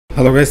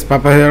Hello guys,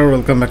 Papa here.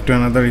 Welcome back to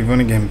another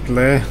Evony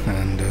gameplay,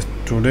 and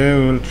today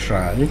we will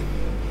try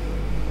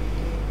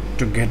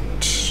to get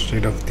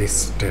rid of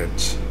this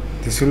stage.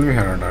 This will be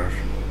harder.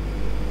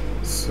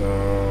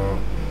 So,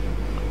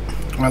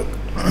 well,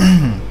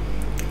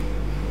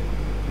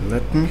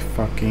 let me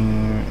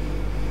fucking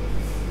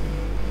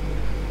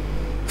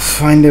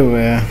find a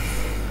way.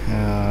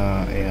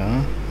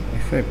 Yeah,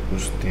 if I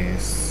push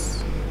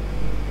this,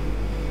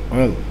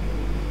 well.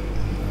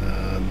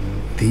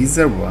 These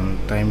are one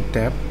time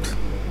tapped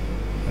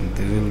and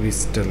they will be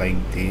still like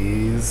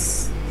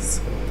this,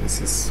 so this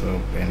is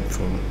so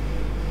painful.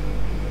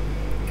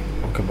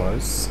 Okay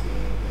boys,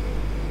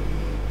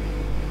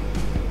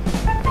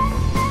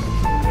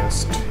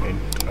 just hit.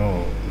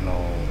 Oh no,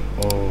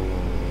 oh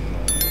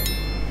no,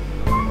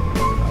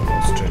 I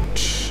lost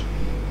it.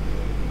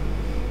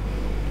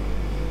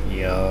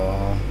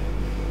 Yeah,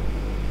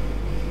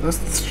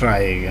 let's try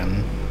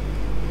again.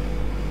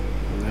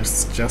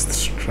 Let's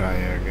just try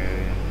again.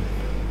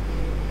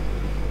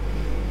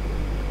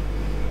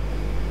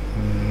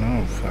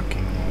 No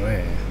fucking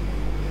way.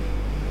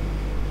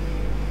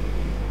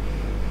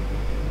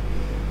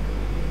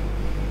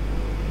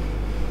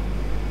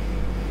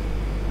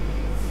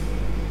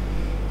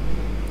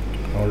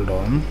 Hold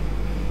on.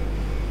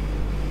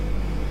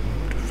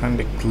 To find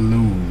a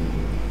clue.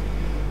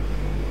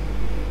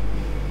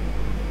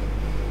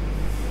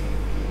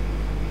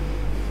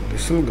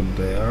 This will go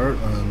there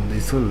and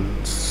this will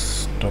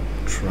stop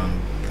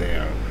Trump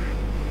there.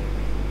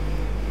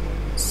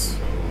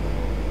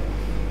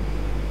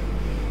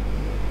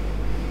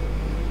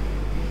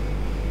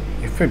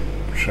 If I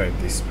try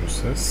this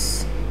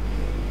process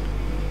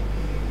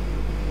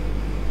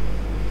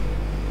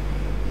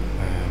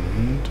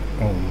and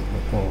oh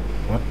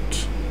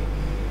what?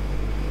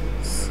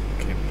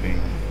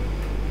 Skipping.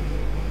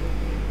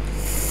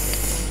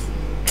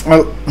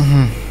 Well,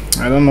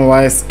 I don't know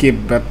why I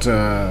skipped, but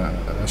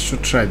I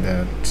should try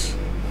that.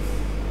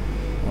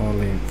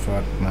 Holy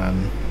fuck,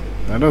 man,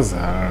 that was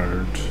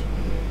hard.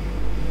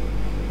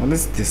 What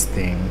is this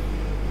thing?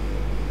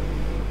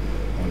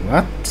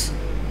 What?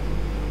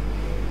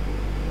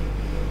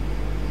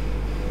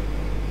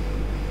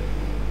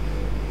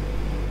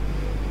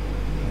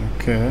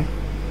 Okay.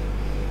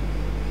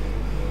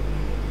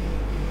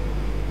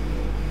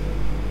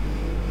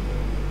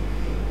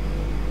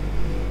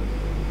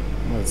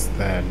 What's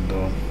that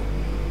though?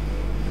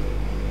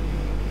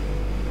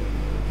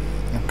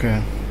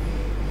 Okay.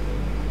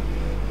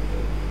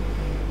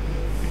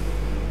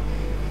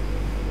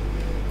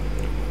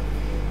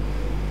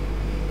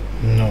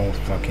 No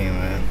fucking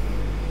way.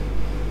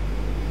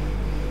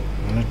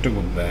 I need to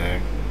go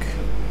back.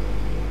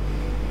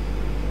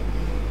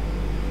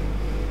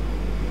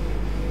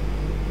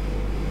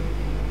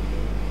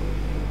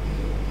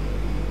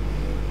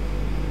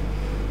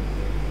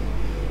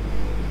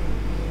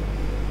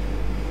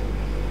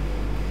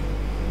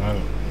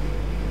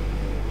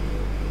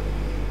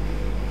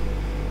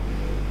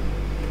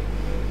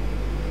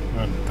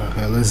 What the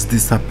hell is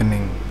this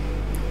happening?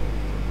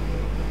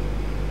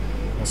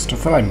 First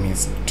of all, I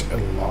missed a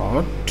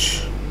lot.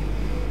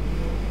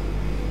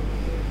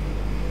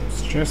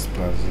 Stress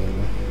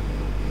puzzle.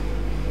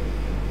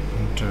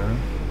 Enter.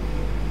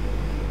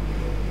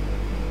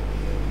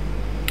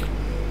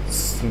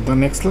 So the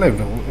next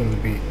level will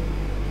be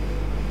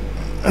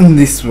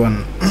this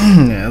one.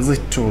 As I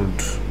told,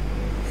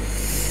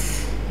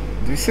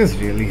 this is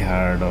really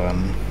hard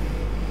one.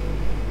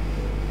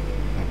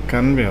 I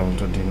can't be able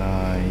to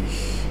deny.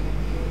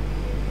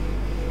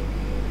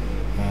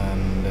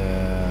 And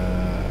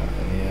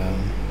yeah,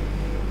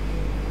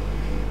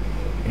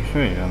 if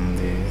I run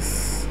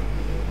this,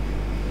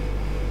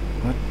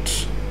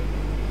 what?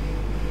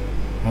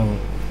 Oh.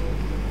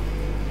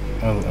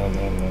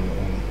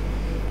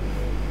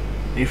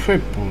 If I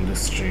pull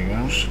this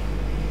trigger,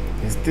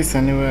 is this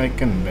any way I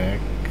can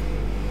back?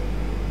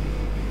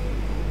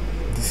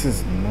 This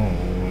is no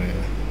way.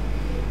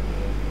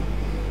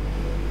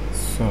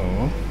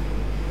 So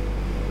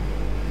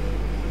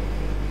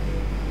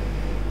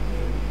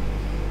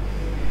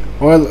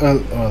well,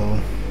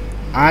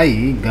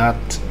 I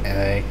got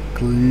a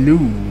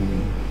clue.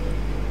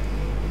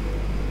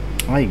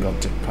 I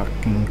got a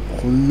fucking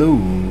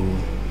clue.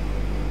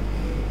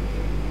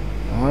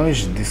 I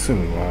wish this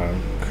will work.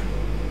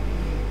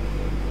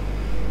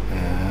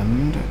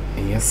 And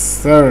yes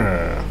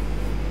sir,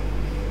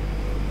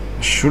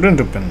 I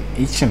shouldn't open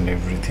each and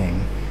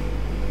everything.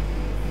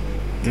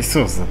 This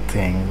was the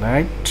thing,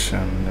 right?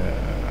 And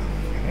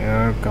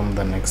here come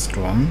the next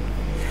one.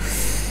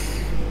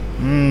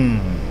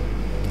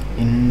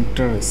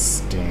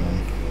 Interesting,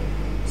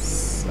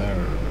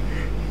 sir.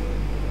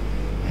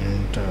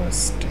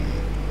 Interesting.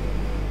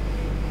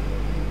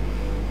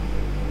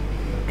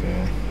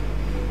 Okay.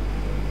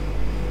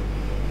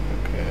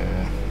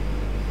 Okay.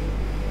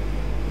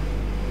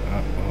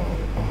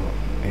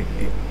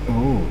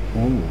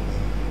 Oh,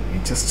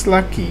 it's just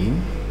lucky.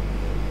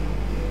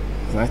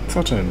 I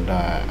thought I'd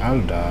die.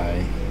 I'll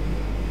die.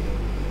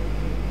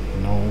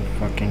 No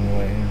fucking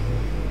way.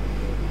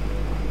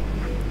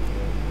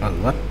 A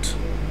what?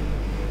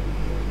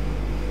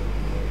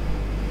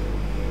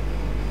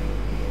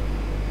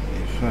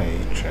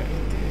 try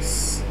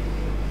this.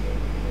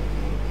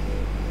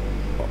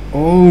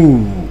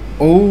 Oh,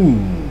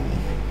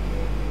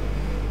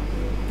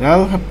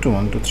 I'll have to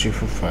 1 2 3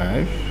 4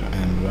 5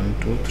 and 1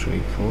 2 3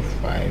 4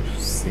 5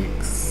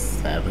 6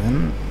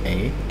 7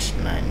 8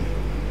 9.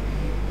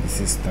 This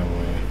is the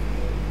way.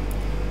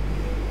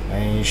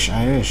 I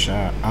wish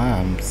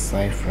I'm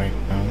safe right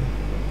now.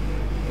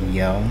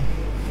 Yeah,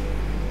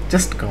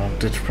 just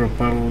count it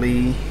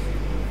properly.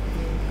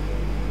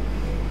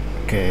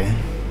 Okay,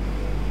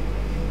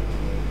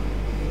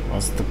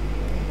 what's the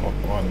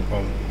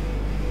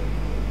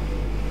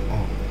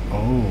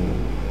oh,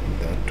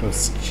 that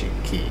was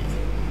cheeky.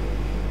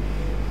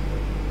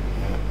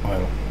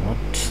 Well,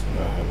 what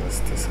the hell is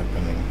this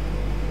happening?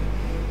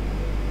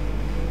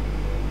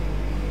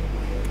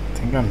 I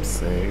think I'm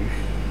safe.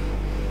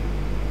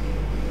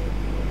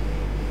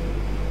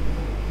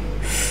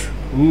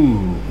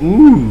 Ooh,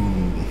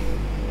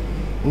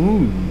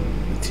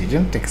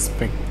 didn't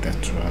expect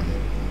that one.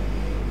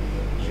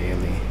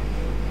 Really.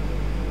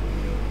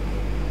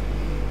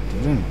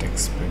 Didn't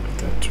expect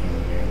that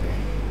one, really.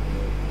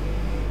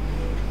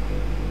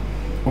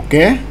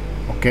 Okay.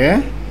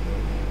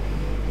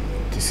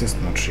 This is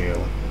not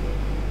real.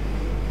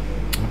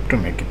 I have to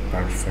make it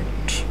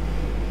perfect.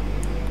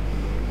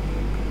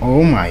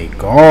 Oh my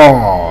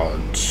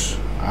god.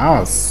 I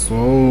was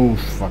so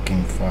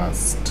fucking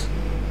fast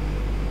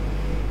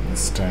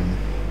this time.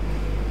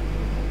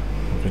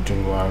 Hope it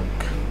will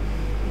work.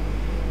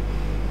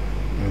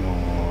 No.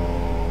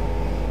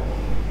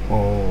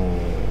 Oh,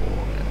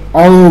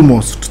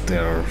 almost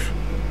there.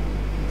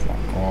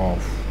 Fuck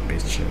off,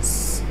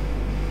 bitches.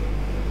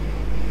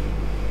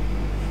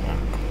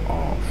 Fuck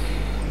off.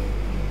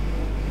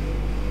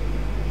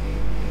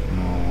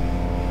 No.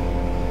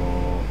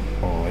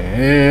 Oh,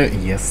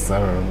 yes,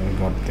 sir. We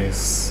got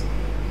this.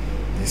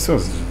 This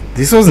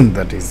wasn't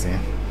that easy.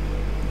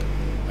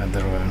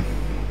 Other way.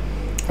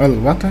 Well,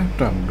 what I have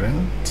to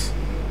upgrade?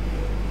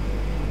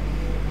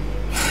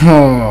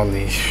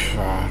 Holy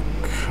fuck.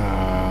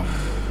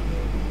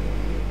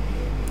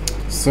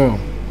 So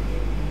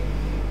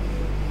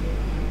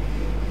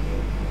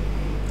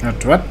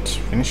at what?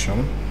 Finish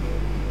all.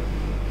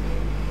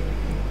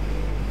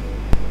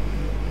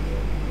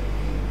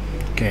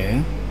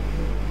 Okay.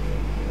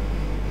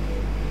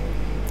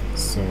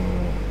 So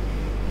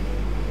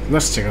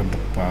let's check out the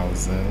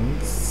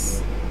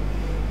puzzles.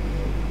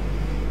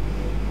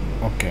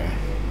 Okay.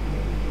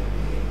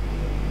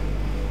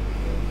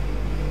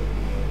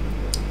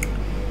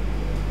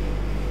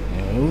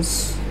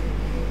 Yes.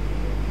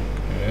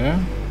 Okay.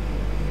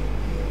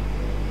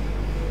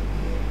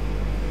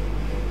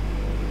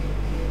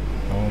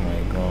 Oh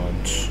my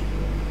god.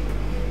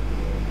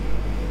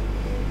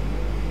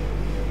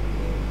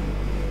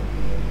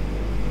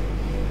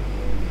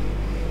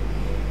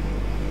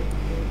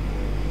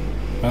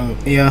 Well,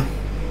 yeah.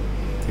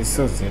 This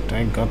was it.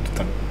 I got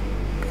the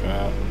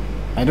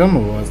I don't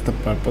know what's the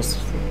purpose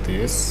for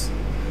this,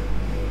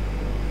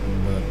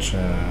 but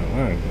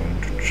we're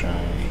going to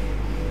try.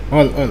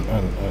 Well,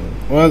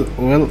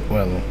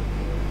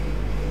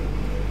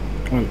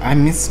 I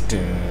missed a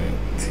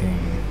thing.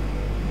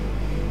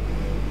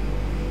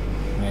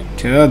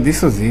 Right,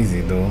 this was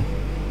easy though.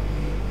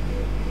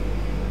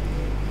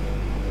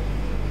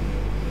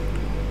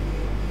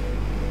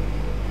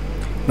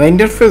 The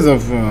interface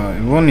of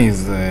Evony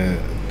is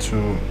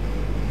to,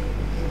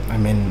 I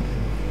mean,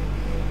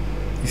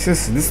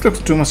 this looks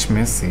too much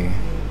messy.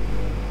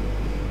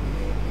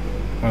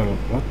 Well,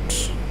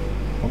 what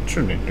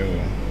should I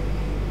do?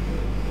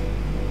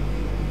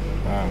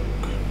 Fuck.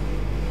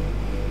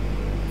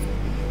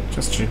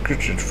 Just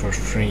recruit it for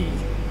free.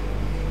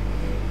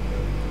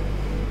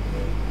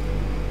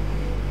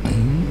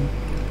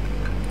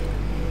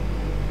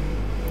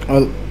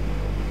 Well,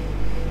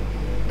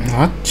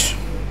 what?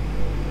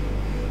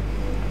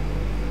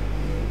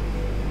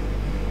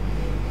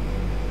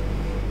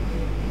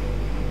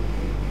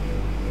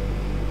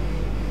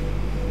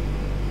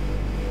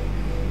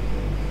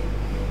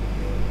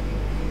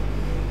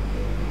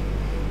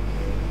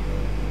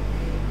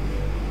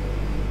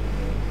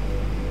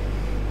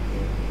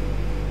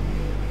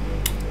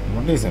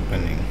 What is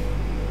happening?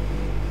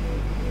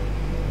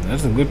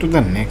 Let's go to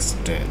the next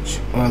stage.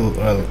 Well.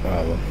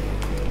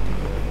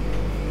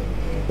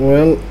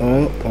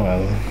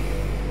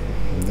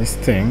 This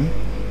thing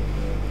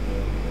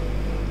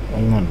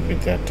will not be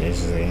that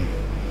easy.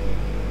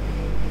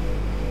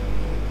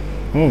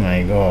 Oh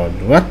my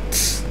god, what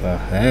the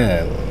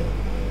hell?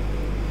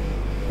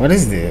 What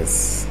is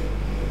this?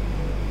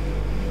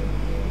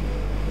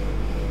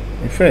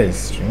 If I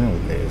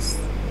remove this,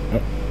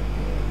 I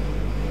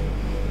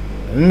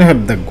didn't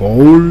have the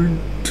gold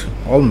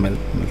all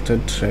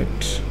melted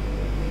right.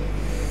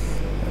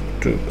 Have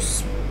to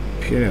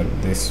spare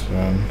this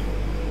one.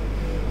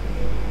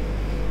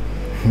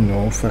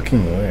 No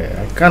fucking way.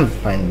 I can't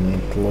find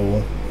any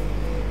clue.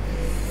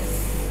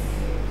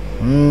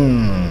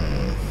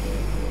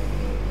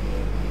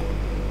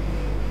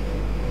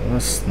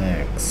 What's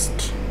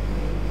next?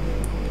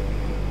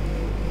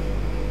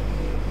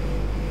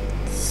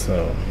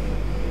 So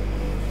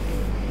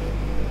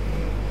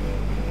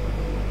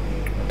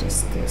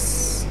is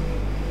this?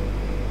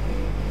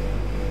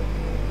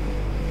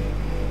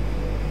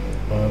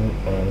 Well.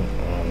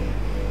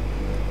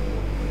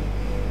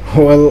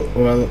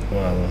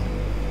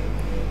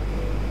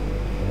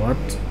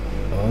 What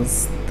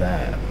was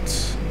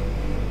that?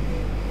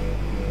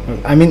 Well,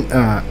 I mean,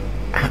 I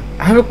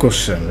have a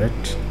question,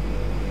 right?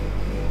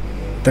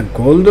 The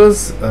gold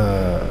was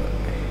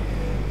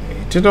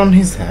hit on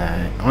his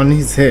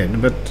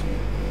head, but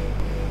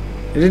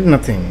it did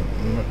nothing.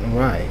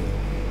 Why?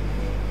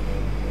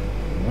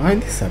 Why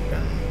this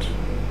happened?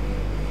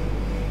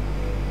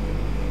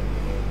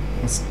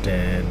 It's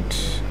dead.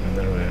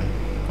 Other way.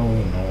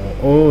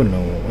 Oh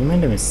no, we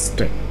made a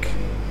mistake.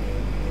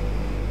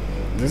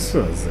 This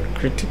was a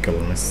critical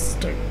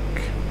mistake.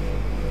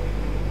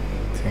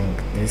 I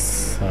think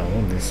this how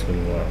this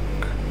will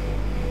work.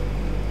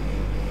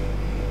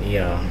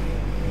 Yeah,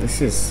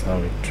 this is how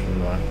it will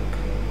work.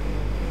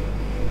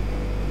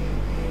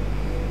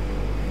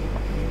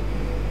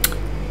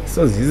 This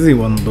was easy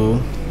one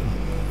though,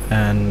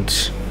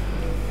 and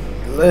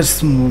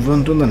let's move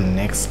on to the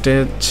next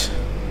stage.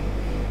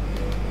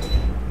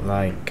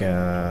 Like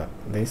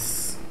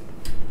this.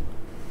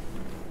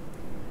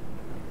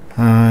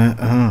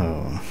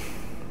 Oh,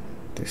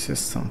 this is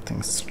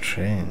something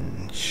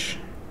strange.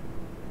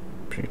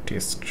 Pretty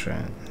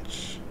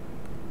strange.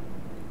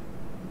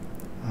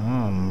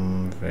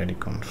 I'm very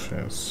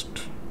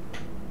confused.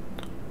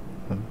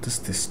 What does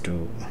this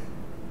do?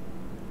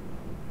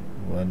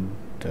 What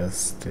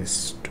does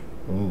this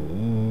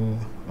do?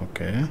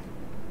 Okay.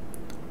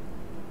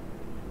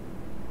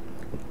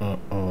 Oh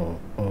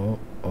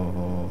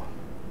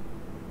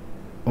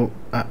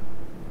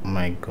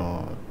my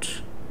god.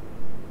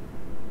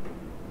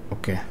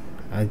 Okay,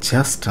 I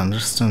just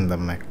understand the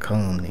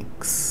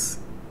mechanics.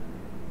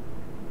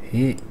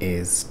 He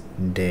is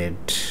dead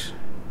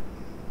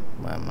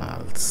by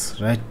miles,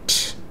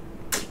 right?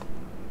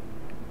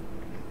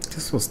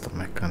 This was the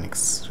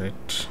mechanics,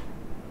 right?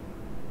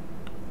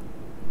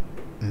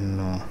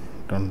 No,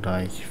 don't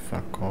die.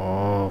 Fuck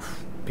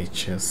off,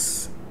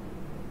 bitches.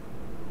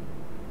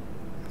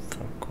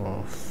 Fuck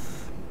off.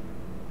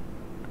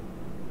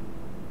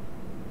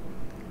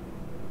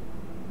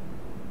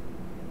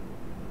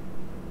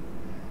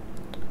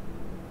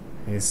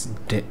 He's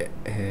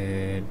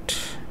dead.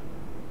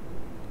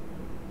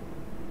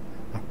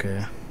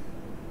 Okay.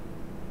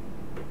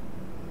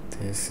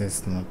 This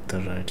is not the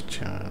right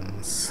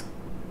chance.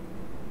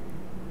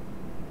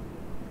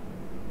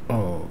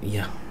 Oh,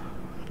 yeah.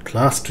 At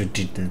last we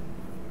did it.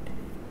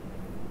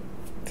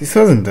 This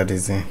wasn't that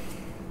easy.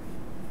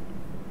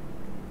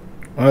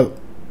 Well,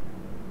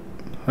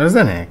 where's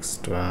the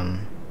next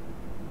one?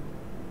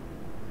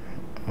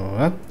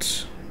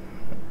 What?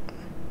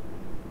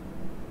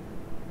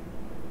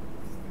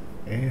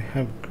 You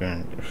have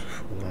granted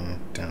full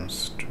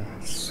items to,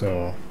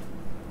 so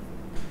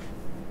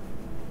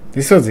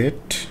this was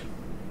it.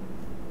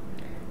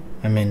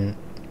 I mean,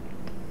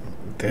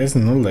 there's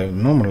no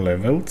more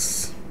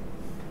levels.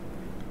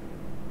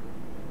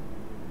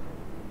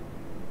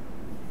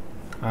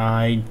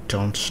 I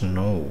don't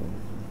know.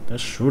 There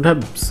should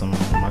have some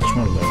much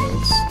more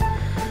levels.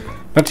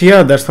 But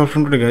yeah, that's all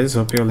from today, guys.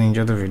 Hope you all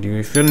enjoyed the video.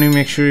 If you're new,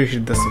 make sure you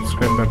hit the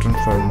subscribe button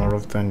for more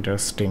of the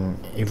interesting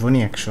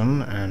Evony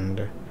action,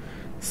 and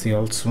see you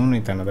all soon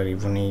with another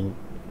Evony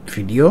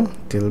video.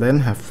 Till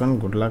then, have fun,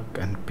 good luck,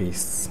 and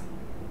peace.